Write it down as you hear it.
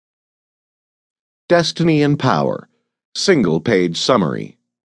Destiny and Power, single-page summary.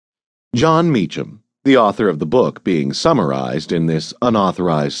 John Meacham, the author of the book being summarized in this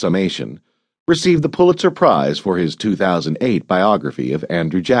unauthorized summation, received the Pulitzer Prize for his 2008 biography of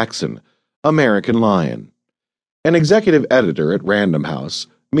Andrew Jackson, American Lion. An executive editor at Random House,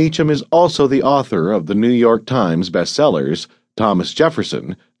 Meacham is also the author of the New York Times bestsellers Thomas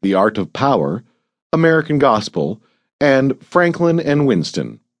Jefferson, The Art of Power, American Gospel, and Franklin and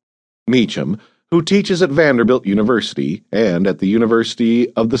Winston. Meacham, who teaches at Vanderbilt University and at the University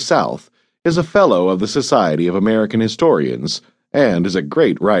of the South, is a Fellow of the Society of American Historians and is a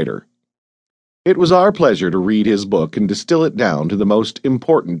great writer. It was our pleasure to read his book and distill it down to the most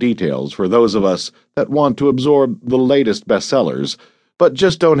important details for those of us that want to absorb the latest bestsellers but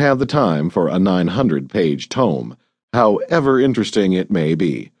just don't have the time for a 900-page tome, however interesting it may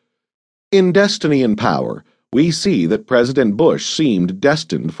be. In Destiny and Power, we see that President Bush seemed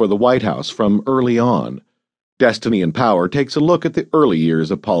destined for the White House from early on. Destiny and Power takes a look at the early years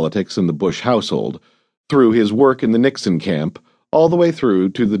of politics in the Bush household, through his work in the Nixon camp, all the way through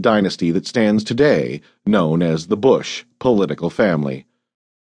to the dynasty that stands today, known as the Bush political family.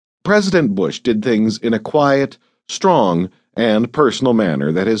 President Bush did things in a quiet, strong, and personal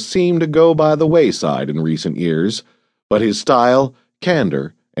manner that has seemed to go by the wayside in recent years, but his style,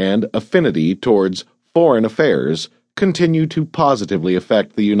 candor, and affinity towards foreign affairs continue to positively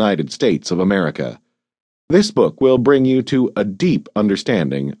affect the United States of America. This book will bring you to a deep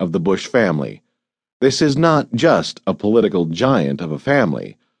understanding of the Bush family. This is not just a political giant of a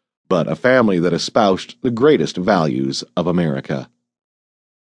family, but a family that espoused the greatest values of America.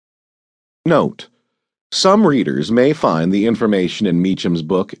 Note: some readers may find the information in Meacham's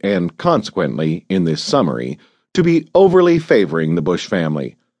book, and consequently in this summary, to be overly favoring the Bush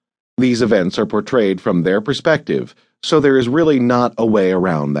family. These events are portrayed from their perspective, so there is really not a way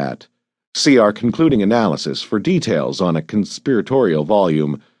around that. See our concluding analysis for details on a conspiratorial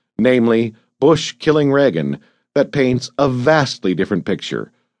volume, namely Bush Killing Reagan, that paints a vastly different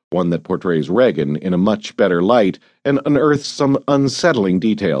picture, one that portrays Reagan in a much better light and unearths some unsettling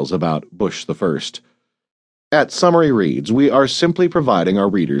details about Bush the First. At Summary Reads, we are simply providing our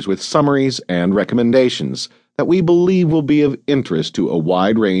readers with summaries and recommendations that we believe will be of interest to a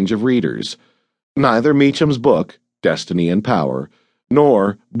wide range of readers. Neither Meacham's book, Destiny and Power,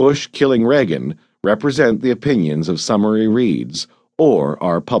 nor Bush Killing Reagan represent the opinions of Summary Reads or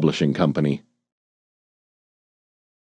our publishing company.